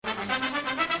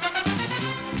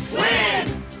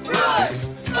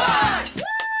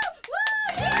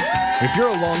If you're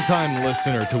a longtime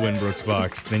listener to Winbrook's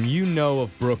Bucks, then you know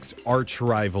of Brooke's arch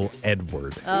rival,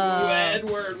 Edward. Ooh,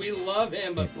 Edward, we love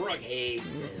him, but Brooke hates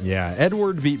him. Yeah,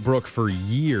 Edward beat Brooke for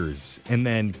years and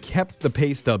then kept the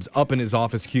pay stubs up in his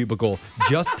office cubicle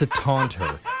just to taunt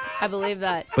her. I believe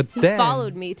that. But he then-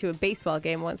 followed me to a baseball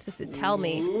game once just to tell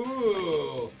me.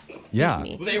 Ooh. Yeah.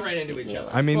 Me. Well, they ran into each other.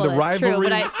 I mean, Well, the that's rivalry, true,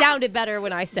 but it sounded better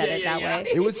when I said it that way.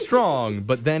 it was strong,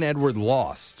 but then Edward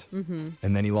lost. Mm-hmm.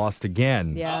 And then he lost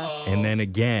again. Yeah. And then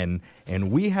again.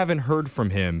 And we haven't heard from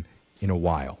him in a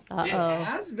while. It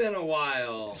has been a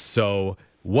while. So,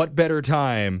 what better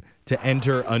time to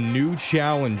enter a new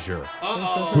challenger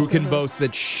who can boast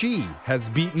that she has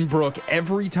beaten Brooke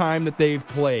every time that they've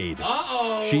played?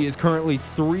 She is currently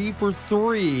 3 for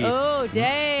 3. Oh,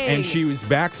 dang. And she was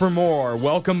back for more.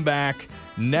 Welcome back,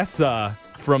 Nessa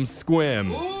from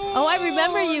Squim. Oh, I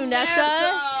remember you,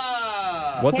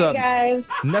 Nessa. What's Hey up? guys.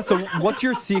 Nessa, what's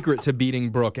your secret to beating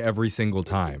Brooke every single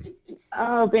time?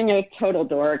 Oh, being a total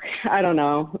dork. I don't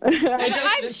know.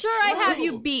 I'm sure I have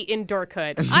you beat in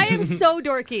dorkhood. I am so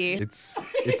dorky.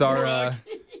 It's our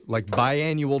like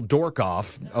biannual dork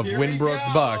off of Here we Winbrook's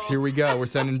go. Bucks. Here we go. We're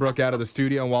sending Brooke out of the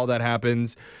studio, and while that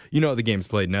happens, you know the game's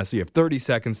played, Nessa. You have 30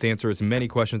 seconds to answer as many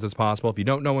questions as possible. If you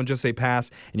don't know one, just say pass,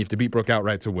 and you have to beat Brooke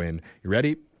outright to win. You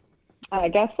ready? I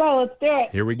guess so. Let's do it.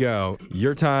 Here we go.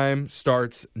 Your time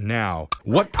starts now.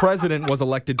 What president was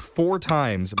elected 4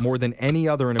 times more than any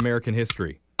other in American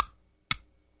history?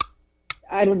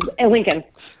 Lincoln.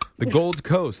 The Gold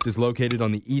Coast is located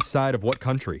on the east side of what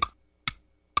country?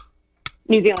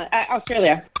 New Zealand.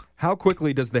 Australia. How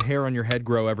quickly does the hair on your head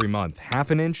grow every month? Half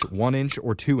an inch, 1 inch,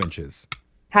 or 2 inches?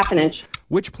 Half an inch.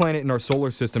 Which planet in our solar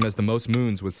system has the most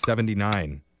moons with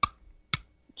 79?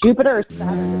 Jupiter or Saturn,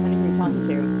 depending who you're talking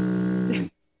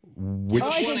to. Which, Oh,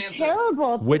 I one did answer.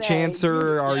 terrible today. which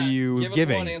answer are Yeah, you give us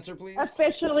giving? one answer, please.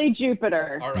 Officially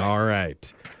Jupiter. All right. All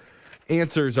right.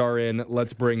 Answers are in.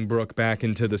 Let's bring Brooke back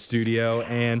into the studio.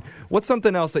 And what's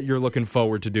something else that you're looking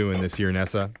forward to doing this year,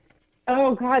 Nessa?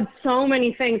 Oh, God, so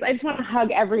many things. I just want to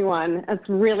hug everyone. That's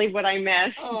really what I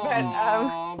miss.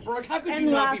 Aw, Brooke, how could you And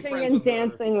not be laughing friends and with her?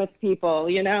 dancing with people,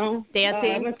 you know?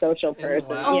 Dancing? I'm a social person.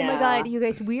 wow. Oh yeah. my God, you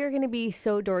guys, we are going to be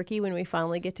so dorky when we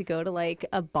finally get to go to like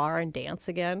a bar and dance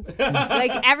again.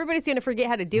 Like everybody's going to forget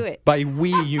how to do it. By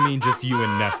we, you mean just you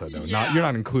and Nessa, though. Not You're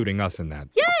not including us in that.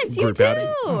 Yes, you group do.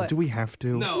 outing. Oh, do we have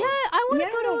to? No. Yeah, I want to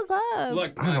Yeah. go to a club.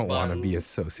 Look, I don't want to be buns.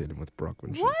 associated with Brooke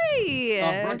when she's.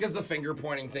 Why? Brooke is the finger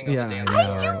pointing thing on Yeah, the I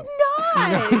dance know. floor.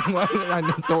 Do not. I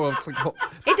know, so it's like, oh,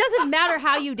 It doesn't matter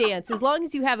how you dance as long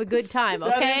as you have a good time,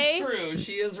 okay? That is true.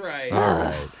 She is right. all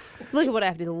right. Look at what I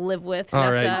have to live with,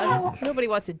 All Nessa. Nobody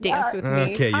wants to dance with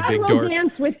me. Okay, you I big will dork.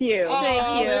 dance with you. Oh,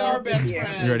 Thank you. they are best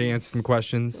friends. You ready to answer some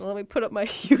questions? Let me put up my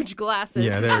huge glasses.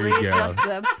 Yeah, there you and go. readjust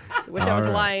them. Wish I was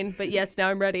All right. lying, but yes, now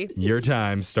I'm ready. Your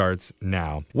time starts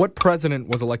now. What president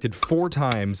was elected 4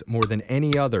 times more than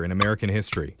any other in American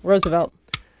history? Roosevelt.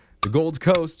 The Gold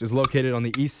Coast is located on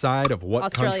the east side of what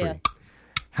Australia. country?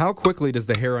 How quickly does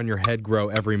the hair on your head grow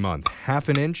every month? Half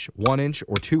an inch, 1 inch,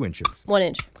 or 2 inches? 1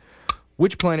 inch.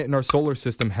 Which planet in our solar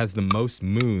system has the most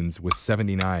moons with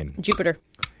 79? Jupiter.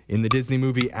 In the Disney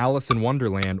movie Alice in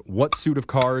Wonderland, what suit of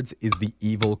cards is the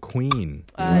evil queen?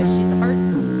 She's a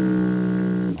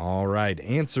heart. All right,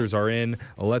 answers are in.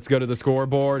 Let's go to the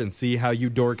scoreboard and see how you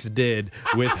dorks did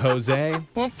with Jose.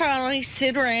 We'll probably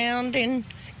sit around and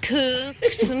cook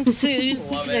some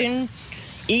soups and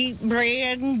eat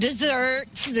bread and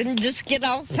desserts and just get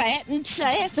all fat and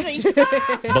sassy.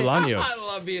 Bolaños. I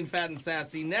love being fat and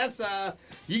sassy. Nessa,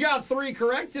 you got 3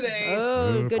 correct today.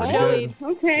 Oh, good pretty showing.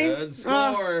 Okay. Good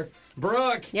score.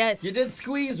 Brooke, Yes. you did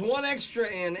squeeze 1 extra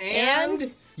in, And?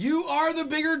 and you are the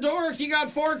bigger dork. You got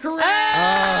 4 correct.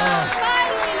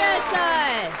 Finally,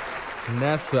 Nessa!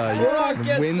 Nessa, Brooke the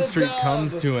gets win the streak dub.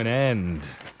 comes to an end.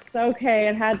 It's okay.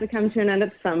 It had to come to an end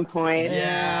at some point.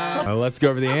 Yeah. Let's go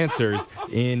over the answers.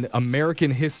 In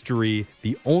American history,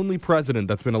 the only president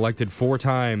that's been elected 4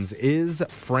 times is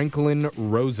Franklin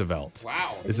Roosevelt.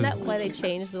 Wow. This Isn't that why they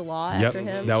changed the law Yep, after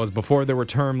him? that was before there were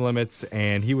term limits,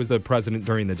 and he was the president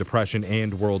during the Depression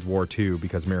and World War II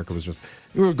because America was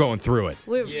we were going through it.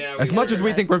 Yeah, As much as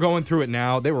we think we're going through it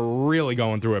now, they were really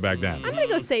going through it back then. I'm going to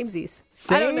go samesies. I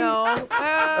Same? don't know.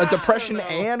 A depression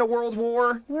and a world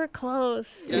war? We're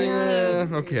close. Yeah,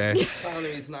 okay.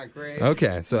 economy's not great.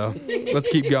 Okay, so let's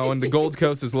keep going. The Gold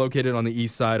Coast is located on the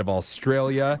east side of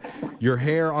Australia. Your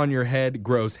hair on your head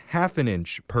grows half an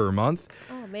inch per month.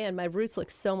 Oh, man, my roots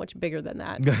look so much bigger than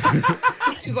that.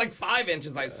 She's like 5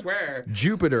 inches, I swear.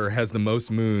 Jupiter has the most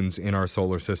moons in our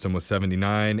solar system with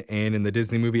 79. And in the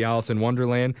Disney movie Alice in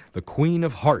Wonderland, the Queen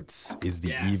of Hearts is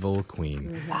the evil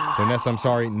queen. So, Ness, I'm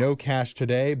sorry, no cash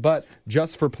today. But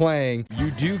just for playing,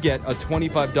 you do get a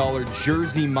 $25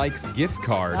 Jersey Mike's gift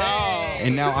card.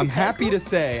 And now I'm happy to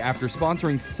say, after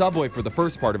sponsoring Subway for the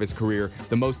first part of his career,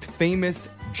 the most famous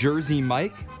Jersey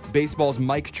Mike, baseball's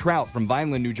Mike Trout from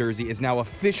Vineland, New Jersey, is now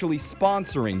officially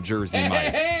sponsoring Jersey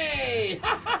Mike's. Hey!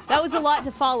 That was a lot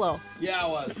to follow. Yeah, it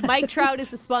was. Mike Trout is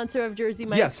the sponsor of Jersey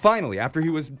Mike's. Yes, finally, after he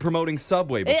was promoting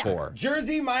Subway before.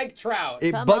 Jersey Mike Trout.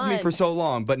 It Come bugged me on. for so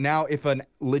long, but now if a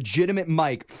legitimate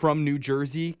Mike from New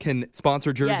Jersey can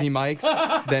sponsor Jersey Yes. Mike's,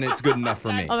 then it's good enough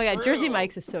for me. Oh my God, True. Jersey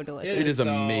Mike's is so delicious. It is so,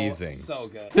 amazing. So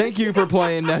good. Thank you for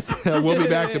playing, Ness. We'll be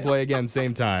back to play again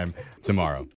same time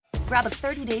tomorrow. Grab a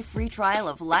 30-day free trial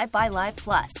of Live by Live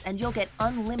Plus, and you'll get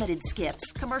unlimited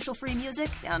skips, commercial-free music,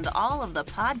 and all of the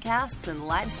podcasts and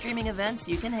live streaming events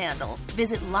you can handle.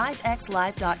 Visit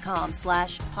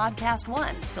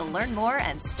livexlive.com/podcast1 to learn more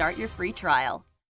and start your free trial.